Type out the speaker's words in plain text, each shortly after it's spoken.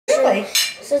Really?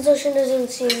 Since Ocean doesn't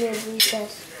see me at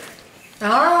recess.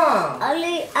 Oh.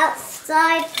 Only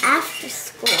outside after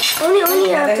school.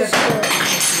 Only after school.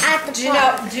 At the Do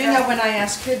you know when I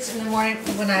ask kids in the morning,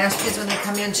 when they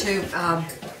come into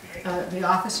the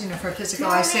office, for a physical,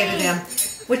 I say to them,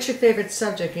 "What's your favorite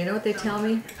subject?" You know what they tell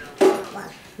me?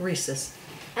 What? Recess.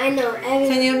 I know.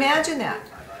 Can you imagine that?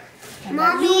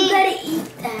 Mommy, you gotta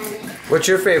eat that. What's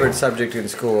your favorite subject in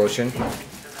school, Ocean?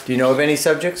 Do you know of any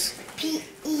subjects? PE.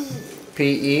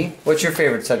 PE? What's your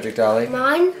favorite subject, Ollie?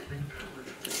 Mine?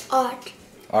 Art.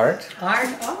 Art? Art?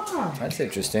 Oh. That's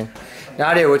interesting.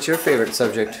 Nadia, what's your favorite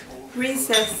subject?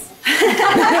 Recess.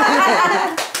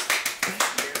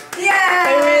 Yeah,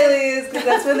 it really is, because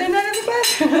that's when they're not in the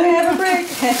classroom. They have a break.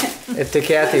 And to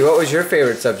Kathy, what was your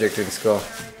favorite subject in school?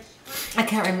 I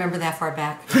can't remember that far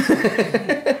back.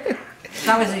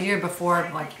 That was a year before,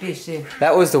 like, BC.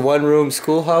 That was the one-room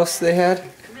schoolhouse they had?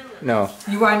 No.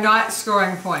 You are not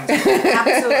scoring points.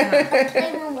 Absolutely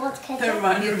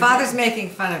not. Your father's making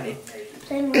fun of me.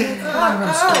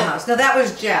 One-room schoolhouse. No, that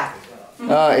was Jack.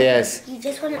 Oh, yes. You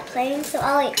just want to play, so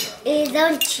Ollie, it's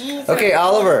on cheese. Okay,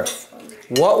 Oliver,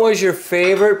 what was your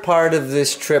favorite part of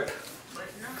this trip?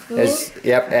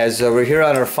 As we're here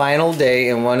on our final day,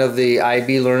 and one of the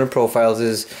IB learner profiles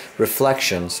is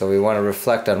reflection. So we want to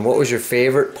reflect on what was your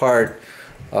favorite part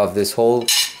of this whole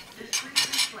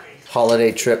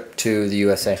holiday trip to the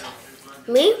USA?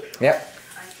 Me? Yep.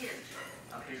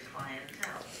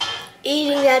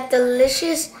 Eating that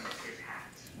delicious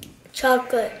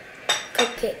chocolate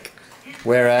cupcake.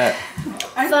 Where at?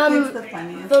 I think it's the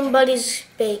funniest. From Buddy's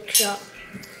Bake Shop.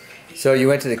 So you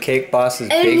went to the Cake Boss's In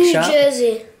Bake New Shop?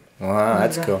 Jersey. Wow,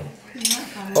 that's cool.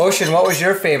 Ocean, what was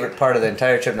your favorite part of the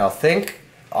entire trip? Now think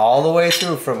all the way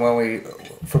through from when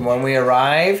we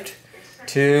arrived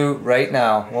to right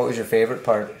now. What was your favorite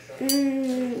part?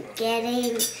 Getting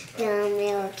the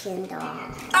American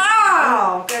doll.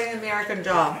 Oh, getting an American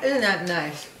doll. Isn't that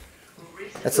nice?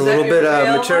 That's Was a that little your bit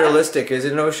real materialistic,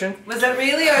 isn't it, Ocean? Was that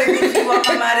really, or did you want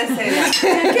Mama to say that?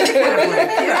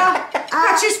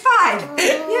 But she's fine.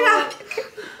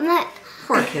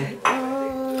 Poor kid.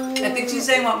 I think she's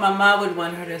saying what Mama would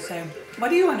want her to say. What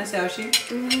do you want to say, Oshi?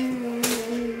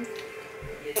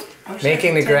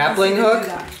 Making the grappling hook?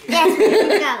 Yes,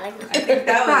 I think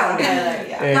that was the highlight,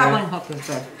 yeah. Grappling hook is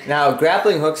good. Now,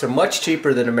 grappling hooks are much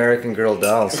cheaper than American Girl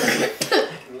dolls.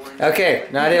 Okay,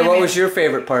 Nadia, what was your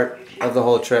favorite part of the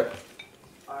whole trip?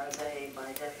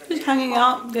 Just hanging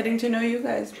out, getting to know you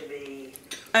guys.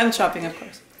 I'm shopping, of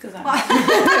course. Well,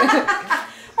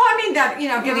 I mean that,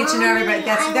 getting to know everybody.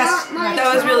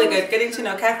 That was really good. Getting to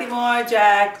know Kathy Moore,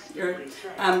 Jack,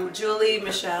 Julie,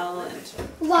 Michelle,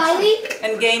 Wiley?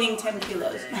 and gaining 10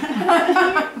 kilos.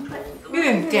 You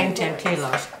didn't gain 10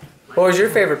 kilos. What was your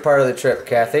favorite part of the trip,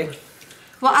 Kathy?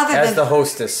 Well, As the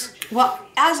hostess.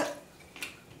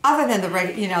 Other than the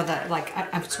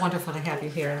it's wonderful to have you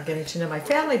here and getting to know my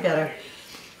family better.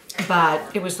 But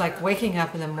it was like waking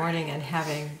up in the morning and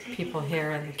having people here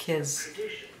and the kids,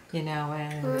 and it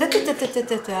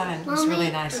was really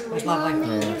nice. It was lovely.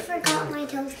 Mommy, you forgot my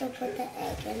toast to put the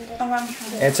egg in there.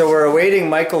 And so we're awaiting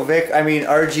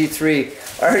RG3.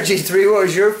 RG3, what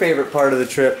was your favorite part of the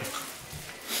trip?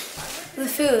 The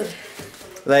food.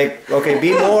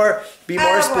 Be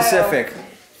more specific.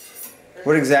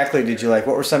 What exactly did you like?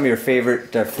 What were some of your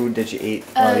favorite food that you ate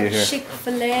while you were here?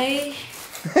 Chick-fil-A.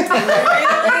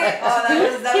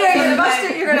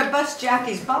 You're gonna bust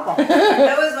Jackie's bubble.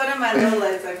 That was one of my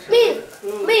lowlights, actually.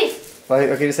 Me.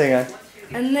 Okay, just hang on.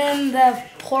 And then the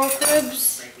pork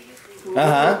ribs.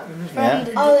 Yeah.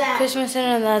 The Christmas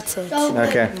dinner, and that's it.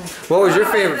 Okay. What was your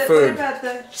favorite food? What about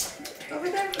the...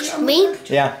 Over there? Me?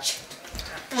 Yeah.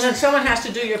 And then someone has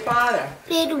to do your father.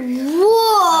 It was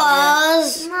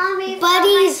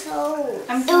Buddy's. It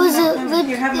was the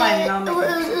You have mine, and I'll make it.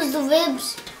 It was the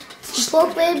ribs.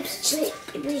 Pork ribs.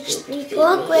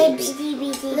 Pork ribs.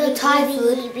 The Thai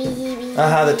food.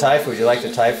 The Thai food. You like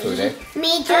the Thai food, eh?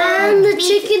 Me too. And the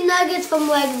chicken nuggets from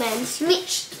Wegmans.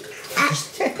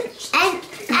 And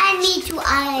me too.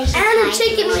 And the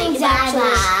chicken wings, actually.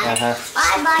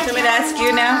 Bye-bye. Want me to ask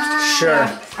you now? Sure.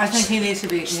 I think he needs to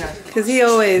be, Because he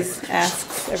always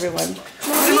asks everyone.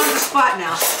 Put him on the spot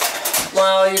now.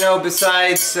 Well,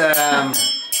 besides,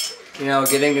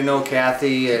 getting to know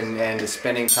Kathy and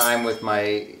spending time with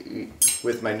my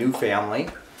new family,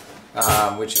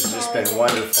 which has just been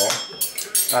wonderful.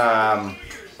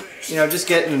 Just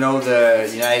getting to know the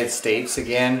United States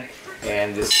again.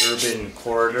 And this urban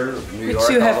corridor of New York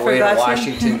all the way to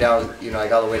Washington down, I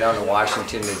got all the way down to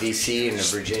Washington to DC and to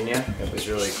Virginia. It was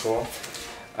really cool.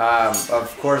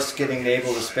 Of course, getting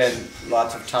able to spend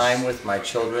lots of time with my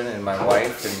children and my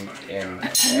wife and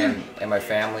my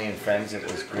family and friends. It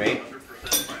was great.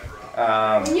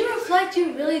 When you reflect,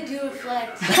 you really do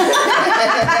reflect.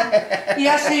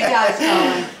 Yes, he does,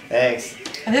 Colin. Thanks.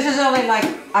 And this is only like,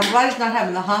 I'm glad he's not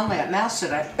having the homily at Mouse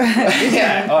today.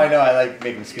 Yeah. Oh, I know. I like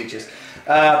making speeches.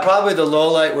 Probably the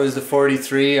low light was the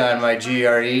 43 on my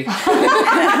GRE.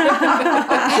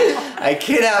 I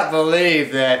cannot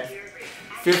believe that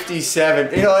 57,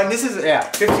 and this is,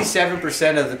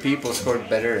 57% of the people scored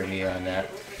better than me on that.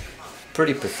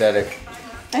 Pretty pathetic.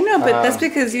 I know, but that's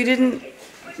because you didn't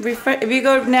refresh. If you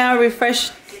go now, refresh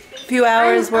a few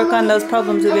hours, work on those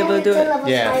problems, you'll be able to do it.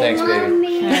 Yeah, thanks,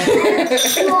 baby.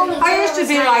 I used to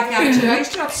be like that too. I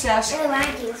used to obsess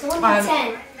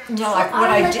like what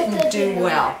I didn't do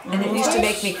well, and it used to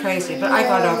make me crazy. But I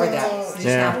got over that. You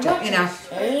just have to,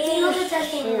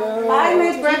 I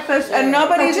made breakfast and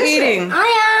nobody's eating.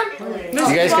 I am.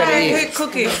 You guys gotta I eat. hate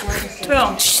cookies.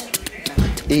 Phil.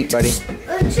 Eat, buddy.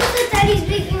 It's just that Daddy's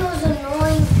making those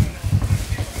annoying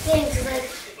things like.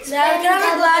 Dad, can I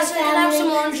have a glass and can I have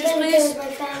some oranges,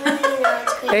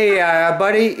 please? Hey,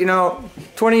 buddy,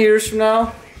 20 years from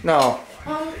now? No.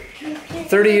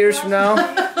 30 years from now?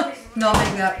 no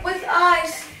makeup. With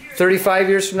eyes. 35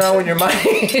 years from now when you're my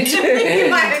age? You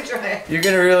might enjoy it. You're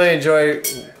gonna really enjoy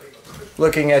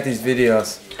looking at these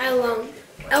videos. I won't.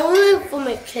 I want it for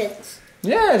my kids.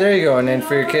 Yeah, there you go. And then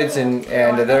for your kids and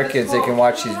their kids, they can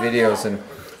watch these videos and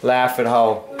laugh at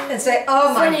how... And say,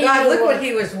 oh my God, look what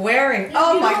he was wearing.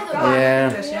 Oh my God. Yeah.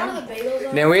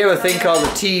 Then we have a thing called the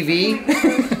TV.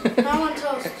 I want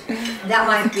toast. That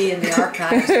might be in the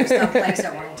archives or someplace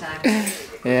at one time.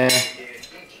 Yeah.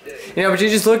 But you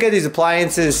just look at these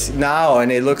appliances now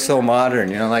and they look so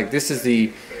modern. Like this is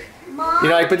the...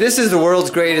 but this is the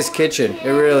world's greatest kitchen. It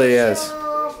really is.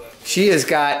 She has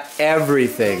got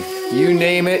everything. You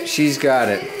name it, she's got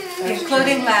it.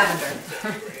 Including lavender.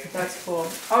 That's cool.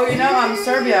 Oh,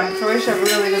 Serbia and Croatia have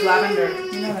really good lavender.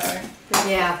 You know that, right?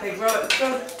 Yeah. They grow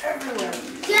it everywhere.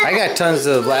 I got tons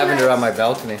of lavender on my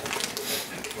balcony.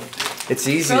 It's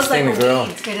the easiest thing to grow.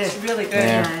 It is really good.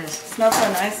 Yeah. It Smells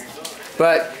so nice.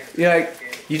 But,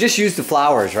 you just use the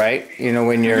flowers, right?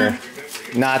 When you're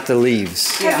not the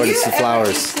leaves, but it's the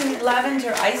flowers. Have you ever eaten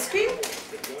lavender ice cream?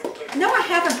 No, I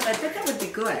haven't, but I bet that would be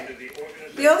good.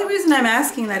 The only reason I'm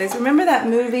asking that is, remember that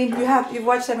movie? You've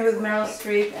watched that movie with Meryl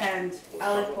Streep and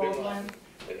Alec Baldwin?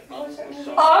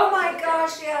 Oh my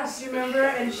gosh, yes. Do you remember?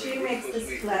 And she makes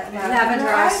this Lavender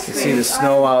ice You see the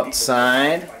snow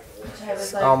outside.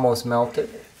 It's almost melted.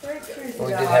 We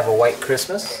did have a white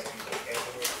Christmas.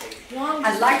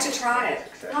 I'd like to try it.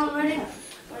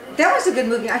 That was a good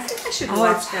movie. I think I should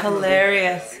watch it's that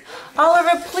hilarious.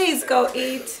 Oliver, please go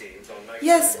eat.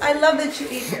 Yes, I love that you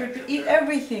eat. Eat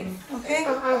everything, okay?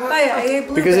 Bye, I ate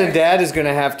blueberries. Because then Dad is going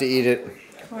to have to eat it.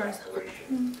 Of course.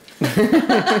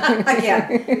 Again.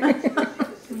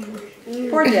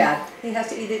 Poor Dad. He has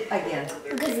to eat it again.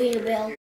 Good for you, Bill.